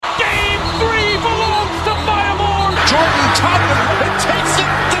takes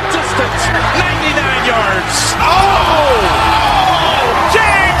it the distance. 99 yards. Oh!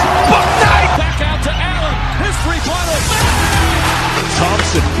 James Bucknight! Back out to Allen. His three-pointer.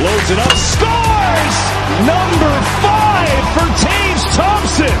 Thompson loads it up. Scores! Number 5 for Taves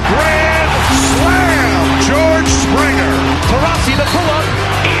Thompson. Grand slam. George Springer. Taurasi the pull-up.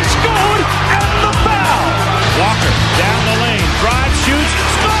 He's good. And the foul. Walker down the lane. Drive, shoots,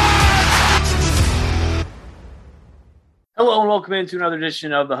 scores! Hello and welcome into another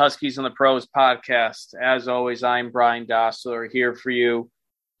edition of the Huskies on the Pros podcast. As always, I'm Brian Dossler here for you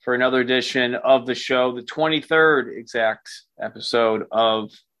for another edition of the show, the 23rd exact episode of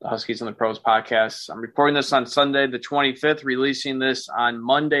the Huskies on the Pros podcast. I'm recording this on Sunday, the 25th, releasing this on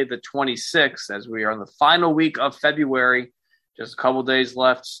Monday, the 26th, as we are in the final week of February. Just a couple days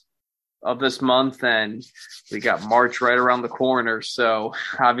left of this month, and we got March right around the corner. So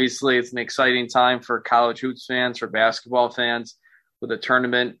obviously it's an exciting time for college hoops fans, for basketball fans, with a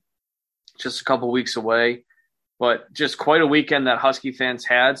tournament just a couple weeks away. But just quite a weekend that Husky fans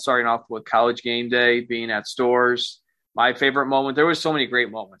had, starting off with College game day, being at Stores. My favorite moment, there was so many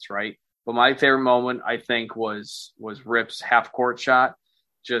great moments, right? But my favorite moment, I think, was Rip's half-court shot.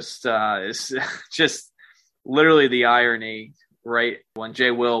 Just literally the irony, right? When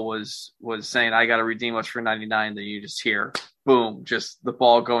Jay Will was saying, I got to redeem us for 99, then you just hear, boom, just the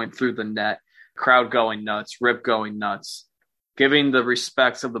ball going through the net, crowd going nuts, Rip going nuts, giving the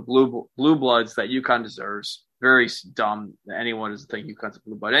respects of the blue bloods that UConn deserves. Very dumb that anyone doesn't think UConn's a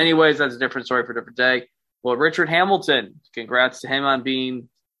blue blood. Anyways, that's a different story for a different day. Well, Richard Hamilton, congrats to him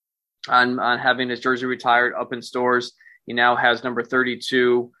on having his jersey retired up in Stores. He now has number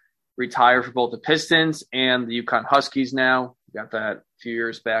 32 retired for both the Pistons and the UConn Huskies now. Got that a few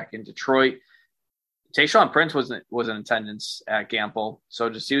years back in Detroit. Tayshaun Prince was in attendance at Gamble,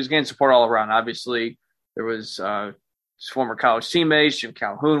 so he was getting support all around. Obviously, there was his former college teammates. Jim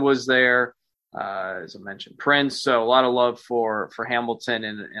Calhoun was there, as I mentioned, Prince. So a lot of love for Hamilton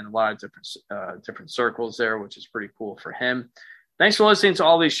in a lot of different circles there, which is pretty cool for him. Thanks for listening to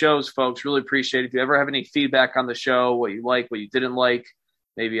all these shows, folks. Really appreciate it. If you ever have any feedback on the show, what you like, what you didn't like,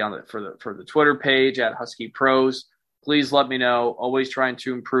 maybe for the Twitter page at Husky Pros, please let me know. Always trying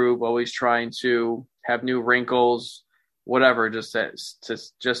to improve, always trying to have new wrinkles, whatever, just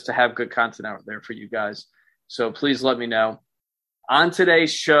to have good content out there for you guys. So please let me know. On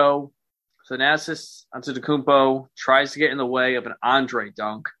today's show, Thanasis Antetokounmpo tries to get in the way of an Andre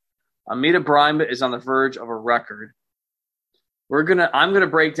dunk. Amida Brimah is on the verge of a record. I'm gonna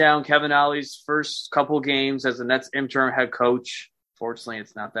break down Kevin Ollie's first couple games as the Nets interim head coach. Fortunately,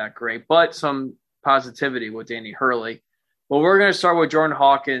 it's not that great, but some positivity with Danny Hurley. But we're going to start with Jordan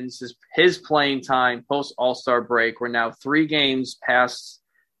Hawkins, his playing time post All-Star break. We're now 3 games past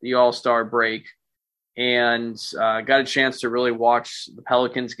the All-Star break, and got a chance to really watch the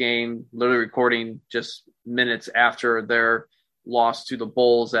Pelicans game, literally recording just minutes after their loss to the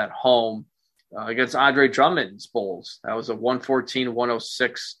Bulls at home against Andre Drummond's Bulls. That was a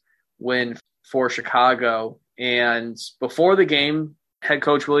 114-106 win for Chicago. And before the game, head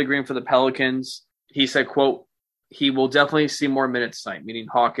coach Willie Green for the Pelicans, he said, quote, he will definitely see more minutes tonight, meaning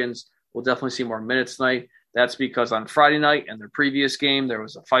Hawkins will definitely see more minutes tonight. That's because on Friday night and their previous game, there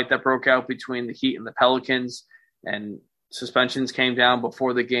was a fight that broke out between the Heat and the Pelicans, and suspensions came down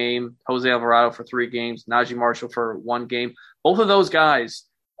before the game. Jose Alvarado for 3 games, Najee Marshall for 1 game. Both of those guys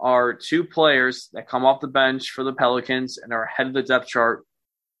are 2 players that come off the bench for the Pelicans and are ahead of the depth chart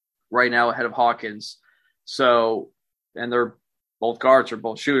right now, ahead of Hawkins. So, and they're both guards or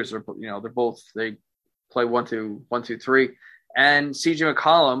both shooters. They play 1 through 3. And CJ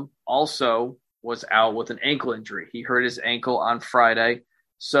McCollum also was out with an ankle injury. He hurt his ankle on Friday.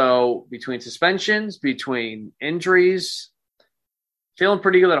 So between suspensions, between injuries, feeling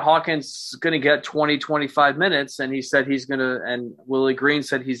pretty good that Hawkins is going to get 20, 25 minutes. And he said and Willie Green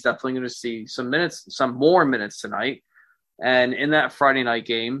said he's definitely going to see some more minutes tonight. And in that Friday night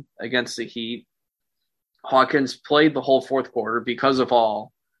game against the Heat, Hawkins played the whole fourth quarter because of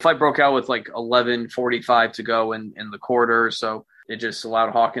all. The fight broke out with like 11:45 to go in the quarter, so it just allowed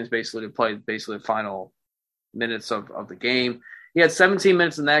Hawkins basically to play the final minutes of the game. He had 17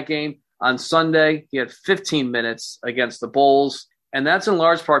 minutes in that game. On Sunday, he had 15 minutes against the Bulls, and that's in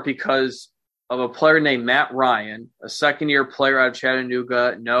large part because of a player named Matt Ryan, a second-year player out of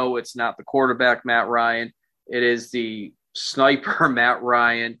Chattanooga. No, it's not the quarterback Matt Ryan. It is the sniper Matt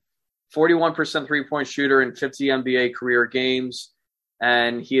Ryan. 41% three-point shooter in 50 NBA career games,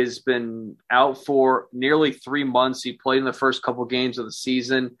 and he has been out for nearly 3 months. He played in the first couple games of the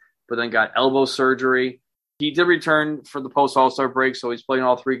season, but then got elbow surgery. He did return for the post-All-Star break, so he's playing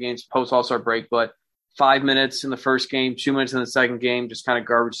all 3 games post-All-Star break, but 5 minutes in the first game, 2 minutes in the second game, just kind of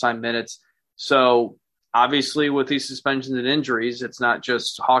garbage time minutes. So obviously with these suspensions and injuries, it's not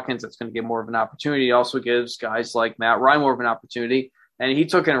just Hawkins that's going to get more of an opportunity. It also gives guys like Matt Ryan more of an opportunity. And he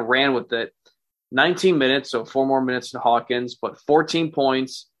took it and ran with it. 19 minutes, so 4 more minutes to Hawkins, but 14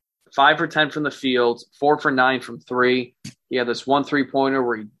 points, 5 for 10 from the field, 4 for 9 from 3. He had this 1 3-pointer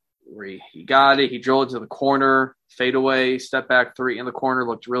where he got it. He drilled it to the corner, fadeaway, step back 3 in the corner,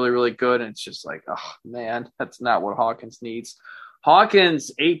 looked really, really good. And it's just like, oh, man, that's not what Hawkins needs.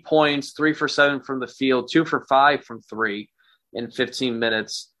 Hawkins, 8 points, 3 for 7 from the field, 2 for 5 from 3 in 15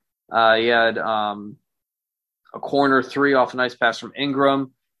 minutes. He had a corner 3 off a nice pass from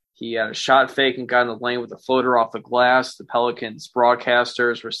Ingram. He had a shot fake and got in the lane with a floater off the glass. The Pelicans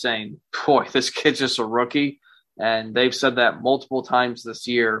broadcasters were saying, boy, this kid's just a rookie. And they've said that multiple times this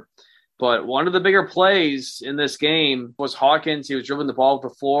year. But one of the bigger plays in this game was Hawkins. He was dribbling the ball to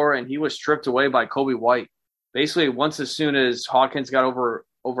the floor, and he was stripped away by Kobe White. Basically, as soon as Hawkins got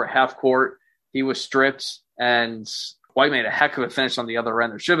over half court, he was stripped, and White made a heck of a finish on the other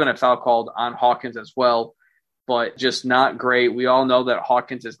end. There should have been a foul called on Hawkins as well, but just not great. We all know that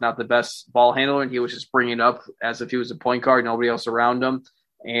Hawkins is not the best ball handler, and he was just bringing it up as if he was a point guard, nobody else around him,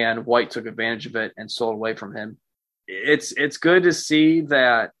 and White took advantage of it and stole away from him. It's good to see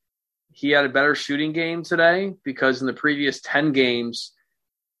that he had a better shooting game today, because in the previous 10 games,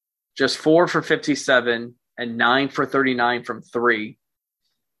 just 4 for 57 and 9 for 39 from 3.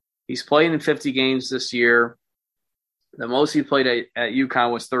 He's played in 50 games this year. The most he played at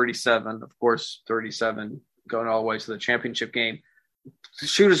UConn was 37. Of course, 37 going all the way to the championship game.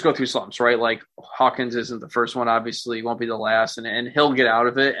 Shooters go through slumps, right? Like Hawkins isn't the first one, obviously. He won't be the last, and he'll get out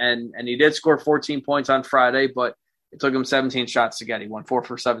of it. And he did score 14 points on Friday, but it took him 17 shots to get. He won 4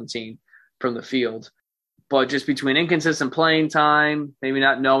 for 17 from the field. But just between inconsistent playing time, maybe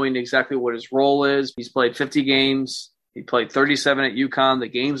not knowing exactly what his role is, he's played 50 games. He played 37 at UConn. The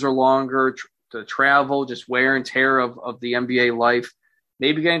games are longer. The travel, just wear and tear of the NBA life.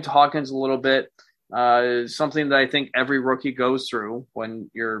 Maybe getting to Hawkins a little bit. Something that I think every rookie goes through when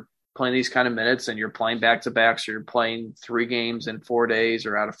you're playing these kind of minutes and you're playing back-to-backs, or you're playing 3 games in 4 days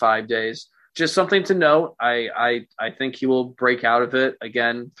or out of 5 days. Just something to note. I think he will break out of it.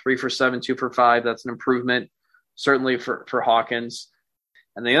 Again, 3 for 7, 2 for 5. That's an improvement, certainly for Hawkins.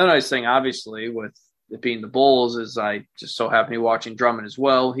 And the other nice thing, obviously, with it being the Bulls, is I just so happen to be watching Drummond as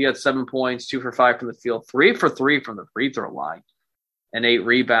well. He had 7 points, 2 for 5 from the field, 3 for 3 from the free throw line, and 8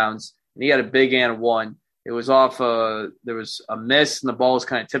 rebounds. And he had a big and 1. It was off there was a miss, and the ball was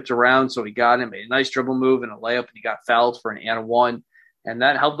kind of tipped around, so he got him, made a nice dribble move and a layup, and he got fouled for an and 1. And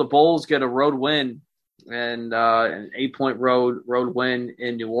that helped the Bulls get a road win, and an 8-point road win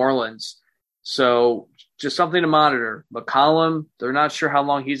in New Orleans. So just something to monitor. McCollum, they're not sure how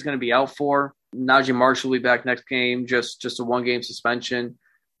long he's going to be out for. Najee Marshall will be back next game, just a 1-game suspension.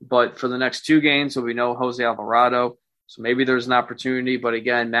 But for the next 2 games, so we know Jose Alvarado. So maybe there's an opportunity. But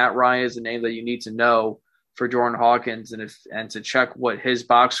again, Matt Ryan is a name that you need to know for Jordan Hawkins, and to check what his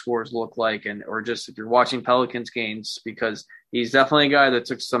box scores look like, or just if you're watching Pelicans games, because he's definitely a guy that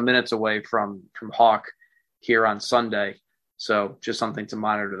took some minutes away from Hawk here on Sunday. So just something to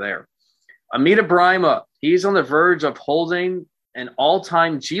monitor there. Amida Brimah, he's on the verge of holding an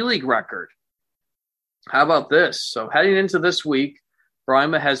all-time G League record. How about this? So heading into this week,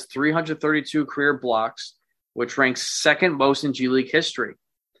 Brimah has 332 career blocks, which ranks second most in G League history.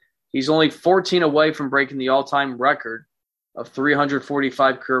 He's only 14 away from breaking the all-time record of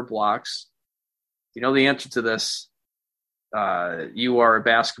 345 career blocks. You know the answer to this. You are a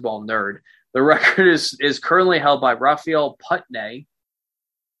basketball nerd. The record is currently held by Raphael Putney.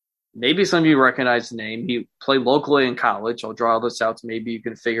 Maybe some of you recognize the name. He played locally in college. I'll draw this out so maybe you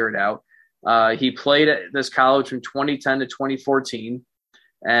can figure it out. He played at this college from 2010 to 2014,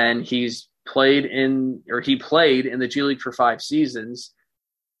 and he played in the G League for 5 seasons.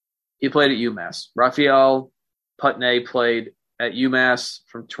 He played at UMass. Raphael Putney played at UMass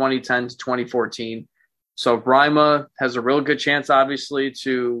from 2010 to 2014. So Brimah has a real good chance, obviously,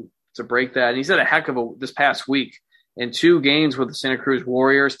 to break that. And he's had a heck of this past week. In 2 games with the Santa Cruz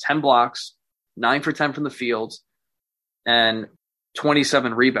Warriors, 10 blocks, 9 for 10 from the field, and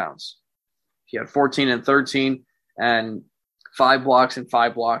 27 rebounds. He had 14 and 13, and 5 blocks and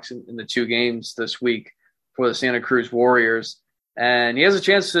 5 blocks in the 2 games this week for the Santa Cruz Warriors. And he has a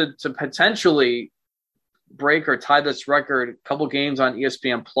chance to potentially break or tie this record. A couple games on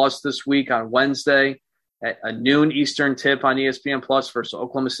ESPN Plus this week on Wednesday at a noon Eastern tip on ESPN Plus versus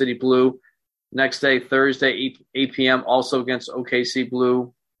Oklahoma City Blue. Next day, Thursday, 8 p.m., also against OKC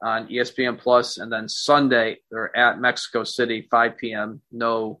Blue on ESPN Plus. And then Sunday, they're at Mexico City, 5 p.m.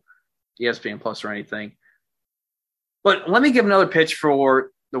 No ESPN Plus or anything. But let me give another pitch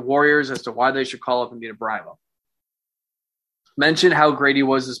for the Warriors as to why they should call up Amida Brimah. Mentioned how great he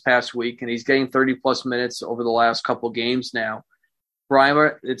was this past week, and he's getting 30-plus minutes over the last couple games now.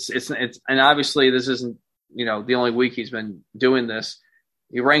 Brimah, it's and obviously this isn't, the only week he's been doing this.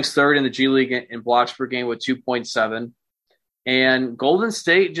 He ranks third in the G League in blocks per game with 2.7. And Golden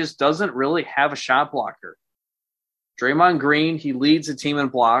State just doesn't really have a shot blocker. Draymond Green, he leads the team in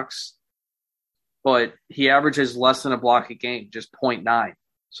blocks, but he averages less than a block a game, just 0.9.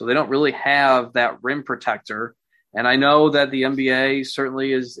 So they don't really have that rim protector. And I know that the NBA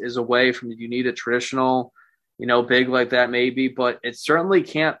certainly is away from, you need a traditional, big like that maybe, but it certainly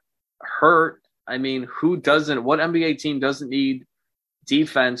can't hurt. I mean, what NBA team doesn't need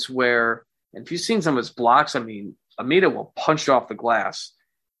defense where, and if you've seen some of his blocks, I mean, Amida will punch it off the glass,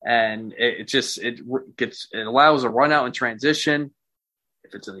 and it allows a run out in transition.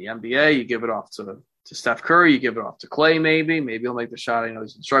 If it's in the NBA, you give it off to Steph Curry, you give it off to Clay, maybe he'll make the shot. I know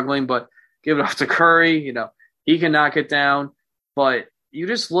he's been struggling, but give it off to Curry, he can knock it down. But you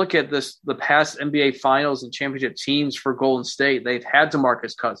just look at the past NBA finals and championship teams for Golden State. They've had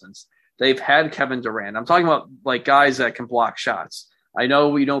DeMarcus Cousins. They've had Kevin Durant. I'm talking about like guys that can block shots. I know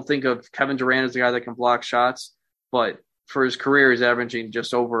we don't think of Kevin Durant as the guy that can block shots, but for his career, he's averaging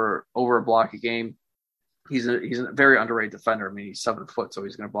just over a block a game. He's a very underrated defender. I mean, he's 7 foot, so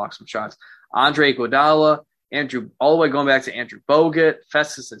he's going to block some shots. Andre Iguodala, all the way going back to Andrew Bogut,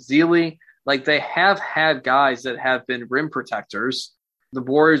 Festus Ezeli. Like, they have had guys that have been rim protectors. The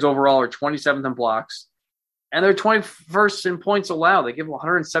Warriors overall are 27th in blocks, and they're 21st in points allowed. They give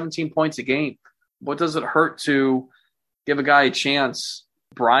 117 points a game. What does it hurt to give a guy a chance,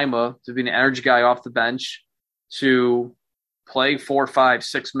 Brimah, to be an energy guy off the bench, to play 4, 5,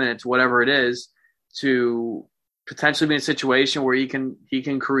 6 minutes, whatever it is, to potentially be in a situation where he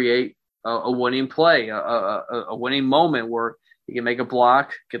can create a winning play, a winning moment where he can make a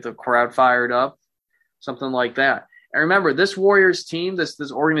block, get the crowd fired up, something like that. And remember, this Warriors team, this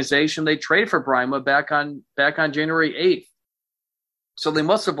organization, they traded for Brimah back on January 8th. So they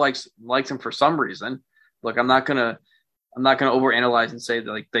must have liked him for some reason. Look, I'm not gonna overanalyze and say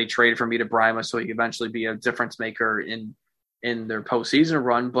that like they traded for Amida Brimah so he could eventually be a difference maker in their postseason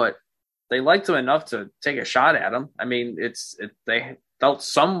run, but they liked him enough to take a shot at him. I mean, they felt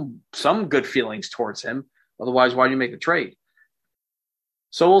some good feelings towards him. Otherwise, why do you make a trade?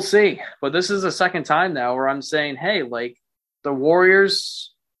 So we'll see. But this is the second time now where I'm saying, hey, like the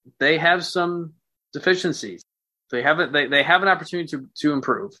Warriors, they have some deficiencies. They have an opportunity to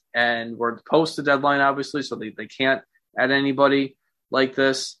improve, and we're post the deadline, obviously, so they can't add anybody like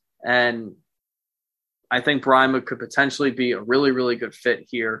this. And I think Brimah could potentially be a really, really good fit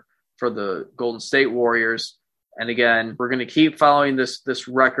here for the Golden State Warriors. And again, we're going to keep following this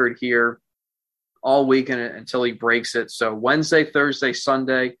record here all weekend until he breaks it. So Wednesday, Thursday,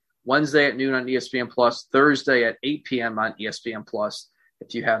 Sunday, Wednesday at noon on ESPN Plus, Thursday at 8 p.m. on ESPN Plus,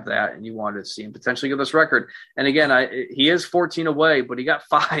 if you have that and you wanted to see him potentially get this record. And again, he is 14 away, but he got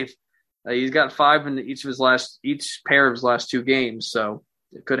 5. He's got 5 in each pair of his last 2 games. So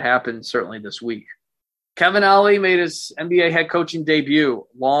it could happen certainly this week. Kevin Ollie made his NBA head coaching debut,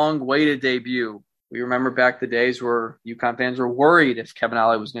 long-awaited debut. We remember back the days where UConn fans were worried if Kevin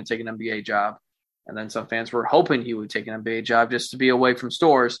Ollie was going to take an NBA job. And then some fans were hoping he would take an NBA job just to be away from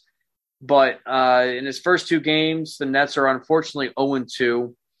stores. But in his first 2 games, the Nets are unfortunately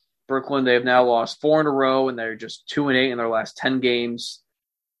 0-2. Brooklyn, they have now lost 4 in a row, and they're just 2-8 in their last 10 games.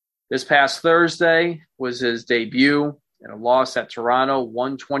 This past Thursday was his debut in a loss at Toronto,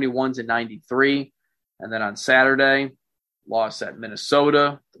 121-93. And then on Saturday, loss at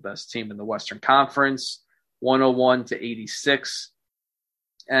Minnesota, the best team in the Western Conference, 101-86.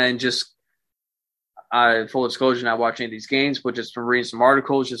 And just full disclosure, not watching any of these games, but just from reading some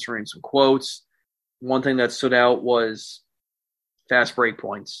articles, just from reading some quotes. One thing that stood out was fast break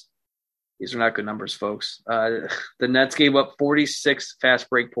points. These are not good numbers, folks. The Nets gave up 46 fast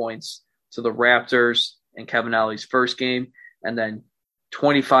break points to the Raptors in Kevin Ollie's first game, and then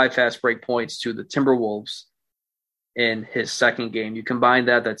 25 fast break points to the Timberwolves in his second game. You combine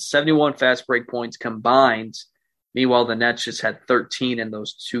that's 71 fast break points combined. Meanwhile, the Nets just had 13 in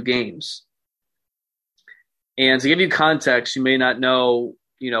those 2 games. And to give you context, you may not know,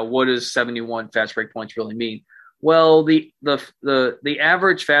 what does 71 fast break points really mean? Well, the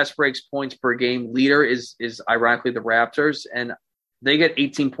average fast breaks points per game leader is ironically the Raptors, and they get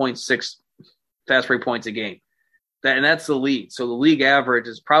 18.6 fast break points a game. And that's the league. So the league average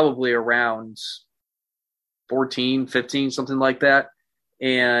is probably around 14, 15, something like that.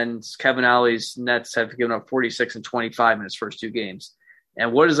 And Kevin Ollie's Nets have given up 46 and 25 in his first 2 games.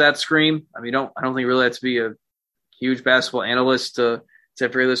 And what does that scream? I mean, I don't think really have to be a huge basketball analyst to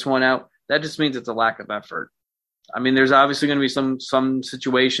figure this one out. That just means it's a lack of effort. I mean, there's obviously going to be some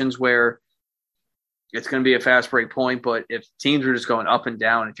situations where it's going to be a fast break point, but if teams are just going up and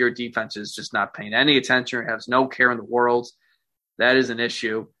down, if your defense is just not paying any attention or has no care in the world, that is an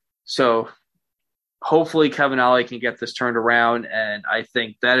issue. So hopefully Kevin Ollie can get this turned around, and I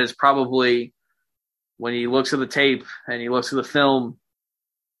think that is probably, when he looks at the tape and he looks at the film,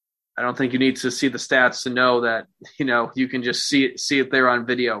 I don't think you need to see the stats to know that, you can just see it there on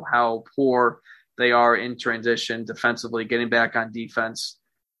video, how poor they are in transition defensively, getting back on defense.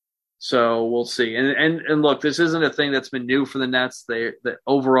 So we'll see. And look, this isn't a thing that's been new for the Nets.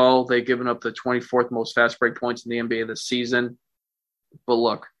 Overall, they've given up the 24th most fast break points in the NBA this season. But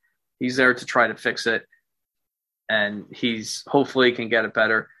look, he's there to try to fix it, and he's hopefully can get it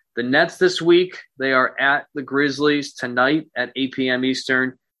better. The Nets this week, they are at the Grizzlies tonight at 8 p.m.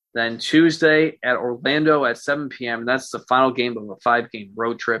 Eastern. Then Tuesday at Orlando at 7 p.m. And that's the final game of a 5-game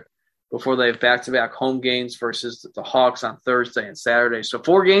road trip before they have back-to-back home games versus the Hawks on Thursday and Saturday. So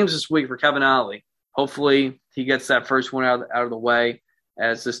 4 games this week for Kevin Ollie. Hopefully he gets that first one out of the way.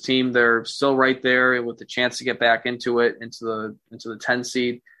 As this team, they're still right there with the chance to get back into the 10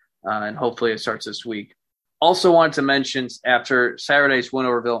 seed, and hopefully it starts this week. Also wanted to mention, after Saturday's win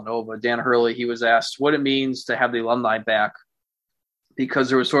over Villanova, Dan Hurley, he was asked what it means to have the alumni back, because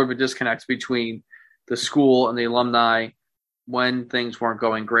there was sort of a disconnect between the school and the alumni when things weren't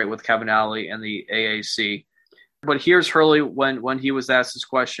going great with Kevin Ollie and the AAC. But here's Hurley when he was asked this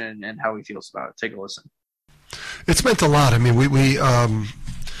question and how he feels about it. Take a listen. It's meant a lot. I mean, we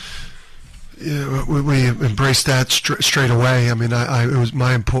embraced that straight away. I mean, it was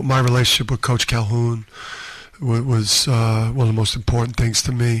my relationship with Coach Calhoun was one of the most important things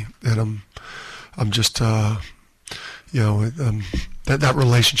to me, and I'm just that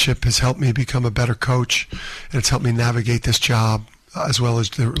relationship has helped me become a better coach, and it's helped me navigate this job, as well as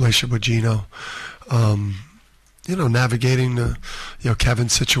the relationship with Gino. Navigating the,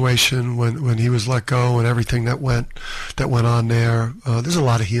 Kevin's situation when he was let go and everything that went on there. There's a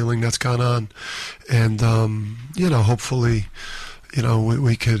lot of healing that's gone on, and hopefully,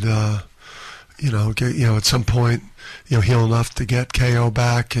 we could, get, at some point, heal enough to get KO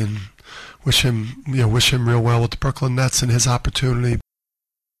back and wish him real well with the Brooklyn Nets and his opportunity.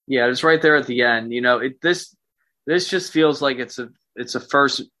 Yeah, it's right there at the end. This just feels like it's a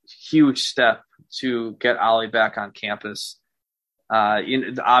first huge step to get Ollie back on campus.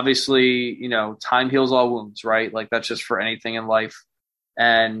 Obviously, time heals all wounds, right? Like, that's just for anything in life.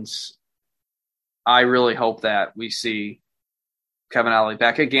 And I really hope that we see Kevin Ollie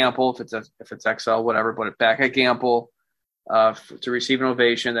back at Gamble, if it's XL, whatever, but back at Gamble to receive an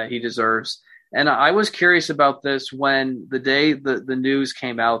ovation that he deserves. And I was curious about this when the day the news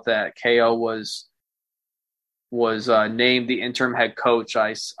came out that KO was named the interim head coach.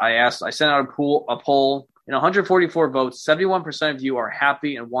 I sent out a poll. In 144 votes, 71% of you are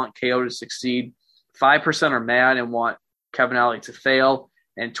happy and want KO to succeed. 5% are mad and want Kevin Ollie to fail,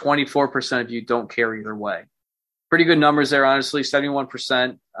 and 24% of you don't care either way. Pretty good numbers there, honestly.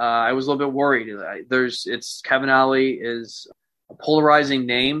 71%. I was a little bit worried. Kevin Ollie is a polarizing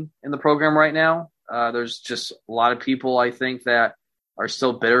name in the program right now. There's just a lot of people, I think, that are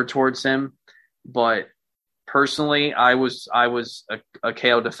still bitter towards him, but personally, I was a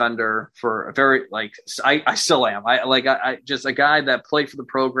KO defender for a very, I still am. I just a guy that played for the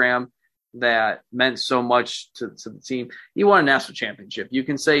program that meant so much to the team. He won a national championship. You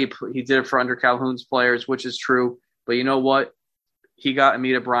can say he did it for under Calhoun's players, which is true. But you know what? He got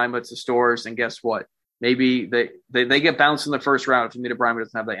Amida Brimah to Stores, and guess what? Maybe they get bounced in the first round if Amida Brimah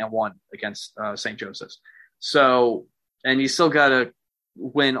doesn't have the N1 against St. Joseph's. So, and you still got to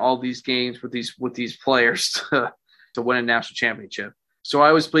win all these games with these players to win a national championship. So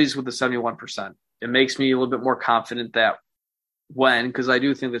I was pleased with the 71%. It makes me a little bit more confident that because I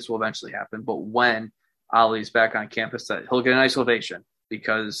do think this will eventually happen, but when Ollie's back on campus, that he'll get a nice ovation,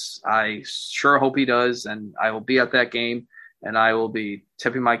 because I sure hope he does, and I will be at that game, and I will be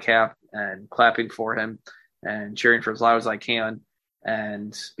tipping my cap and clapping for him and cheering for as loud as I can,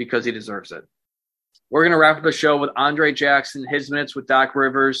 and because he deserves it. We're going to wrap up the show with Andre Jackson, his minutes with Doc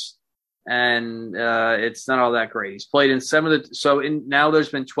Rivers, and it's not all that great. He's played in now there's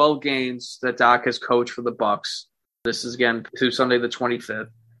been 12 games that Doc has coached for the Bucks. This is, again, through Sunday the 25th.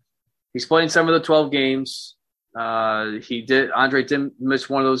 He's played in some of the 12 games. Andre didn't miss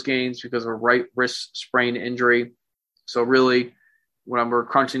one of those games because of a right wrist sprain injury. So really, when we're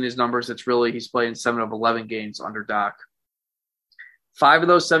crunching these numbers, he's played in 7 of 11 games under Doc. 5 of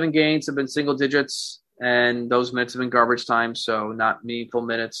those 7 games have been single digits, and those minutes have been garbage time, so not meaningful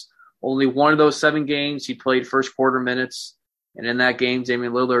minutes. Only one of those 7 games he played first quarter minutes, and in that game,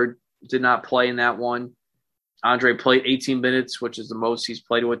 Damian Lillard did not play in that one. Andre played 18 minutes, which is the most he's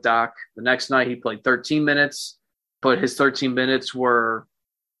played with Doc. The next night, he played 13 minutes, but his 13 minutes were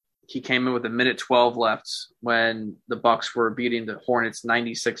he came in with a minute 12 left when the Bucks were beating the Hornets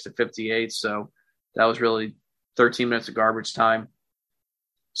 96-58. So that was really 13 minutes of garbage time.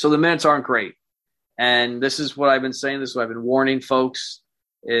 So the minutes aren't great. And this is what I've been saying. This is what I've been warning folks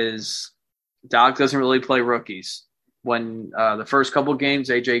is Doc doesn't really play rookies. When the first couple games,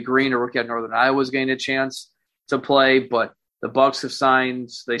 AJ Green, a rookie at Northern Iowa, was getting a chance to play, but the Bucks have signed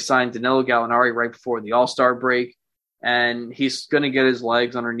Danilo Gallinari right before the All-Star break. And he's going to get his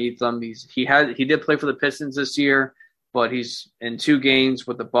legs underneath him. He did play for the Pistons this year, but he's in 2 games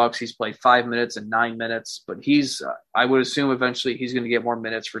with the Bucks. He's played 5 minutes and 9 minutes, but I would assume eventually he's going to get more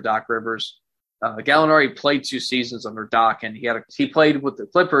minutes for Doc Rivers. Gallinari played 2 seasons under Doc, and he played with the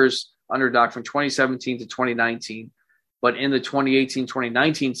Clippers under Doc from 2017 to 2019. But in the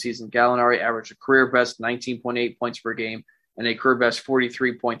 2018-2019 season, Gallinari averaged a career best 19.8 points per game and a career best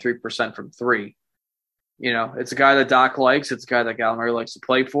 43.3% from 3. It's a guy that Doc likes. It's a guy that Gallinari likes to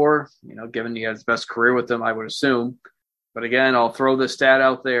play for, given he has his best career with him, I would assume. But again, I'll throw this stat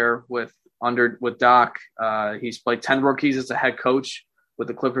out there with Doc. He's played 10 rookies as a head coach with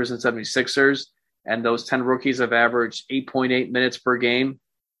the Clippers and 76ers, and those 10 rookies have averaged 8.8 minutes per game.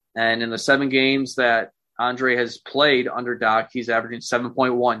 And in the 7 games that Andre has played under Doc, he's averaging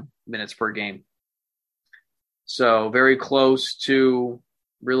 7.1 minutes per game. So very close to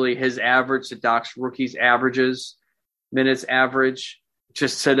really his average to Doc's rookies averages, minutes average.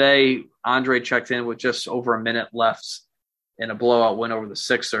 Just today, Andre checked in with just over a minute left in a blowout win over the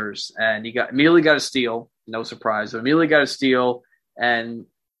Sixers, and he immediately got a steal. No surprise, but immediately got a steal, and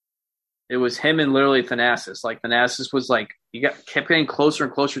it was him and literally Thanasis. Like Thanasis was like kept getting closer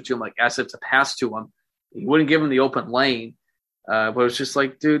and closer to him, like as if to pass to him. He wouldn't give him the open lane, but it was just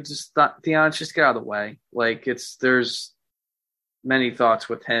like, dude, just Deion, just get out of the way. Like there's many thoughts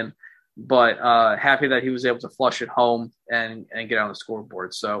with him, but happy that he was able to flush it home and get on the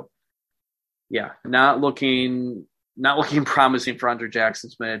scoreboard. So yeah, not looking promising for Andre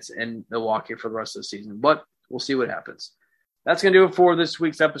Jackson's minutes in Milwaukee for the rest of the season, but we'll see what happens. That's going to do it for this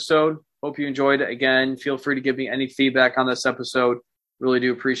week's episode. Hope you enjoyed it. Again, feel free to give me any feedback on this episode. Really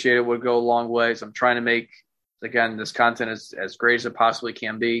do appreciate it. Would go a long ways. I'm trying to make, again, this content as great as it possibly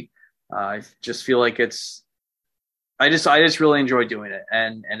can be. I just feel like I just really enjoy doing it.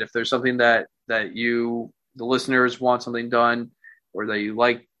 And if there's something that you, the listeners, want something done or that you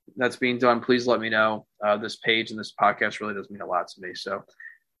like that's being done, please let me know. This page and this podcast really does mean a lot to me. So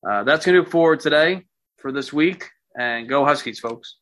that's going to do it for today, for this week. And go Huskies, folks.